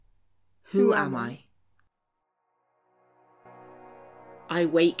Who am I? I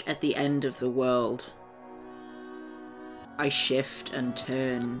wake at the end of the world. I shift and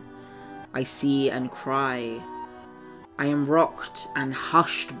turn. I see and cry. I am rocked and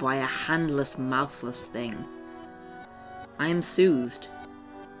hushed by a handless, mouthless thing. I am soothed.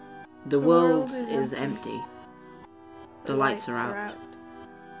 The world is empty. The lights are out.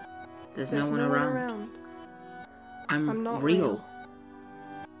 There's no one around. I'm not real.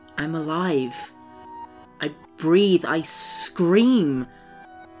 I'm alive. I breathe. I scream.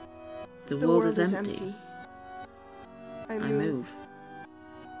 The world is empty. I move.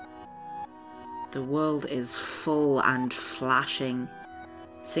 The world is full and flashing.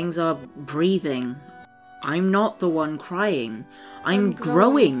 Things are breathing. I'm not the one crying. I'm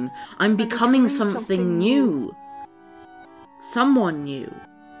growing. I'm becoming something new. Someone new.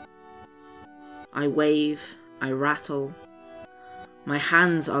 I wave. I rattle. My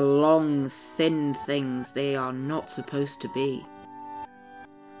hands are long, thin things they are not supposed to be.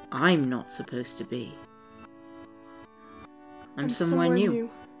 I'm not supposed to be. I'm somewhere new.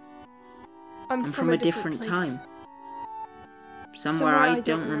 I'm from a different time. Somewhere I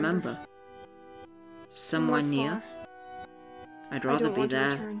don't remember. Somewhere near. I'd rather be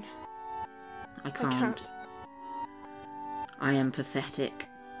there. I can't. I am pathetic.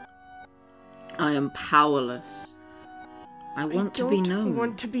 I am powerless. I want to be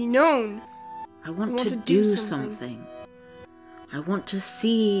known. I want to do something. I want to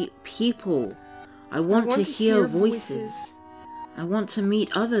see people. I want to hear voices. I want to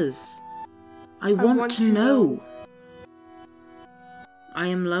meet others. I want to know. I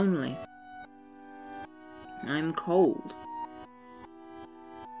am lonely. I am cold.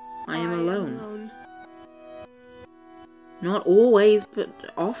 I am alone. Not always, but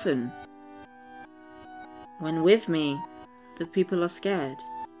often. When with me, the people are scared.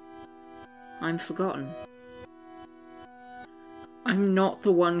 I'm forgotten. I'm not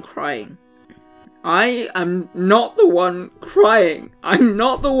the one crying. I am not the one crying. I'm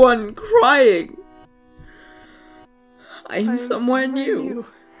not the one crying. I'm somewhere new.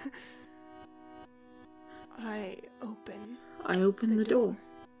 I open the door.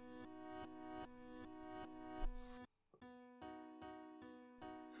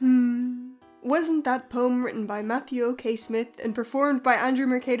 Wasn't that poem written by Matthew O.K. Smith and performed by Andrew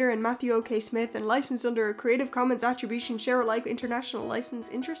Mercator and Matthew O.K. Smith and licensed under a Creative Commons Attribution Share Alike International License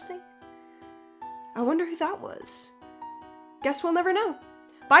interesting? I wonder who that was. Guess we'll never know.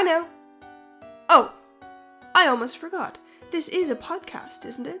 Bye now. Oh, I almost forgot. This is a podcast,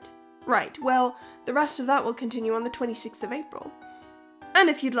 isn't it? Right, well, the rest of that will continue on the 26th of April. And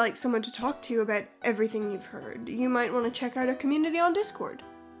if you'd like someone to talk to about everything you've heard, you might want to check out our community on Discord.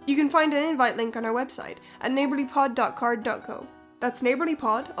 You can find an invite link on our website at neighborlypod.card.co. That's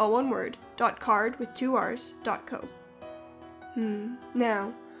neighborlypod, all one word, .card with 2 R's, .co.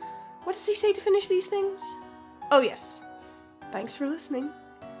 Now, what does he say to finish these things? Oh yes. Thanks for listening.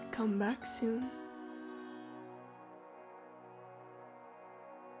 Come back soon.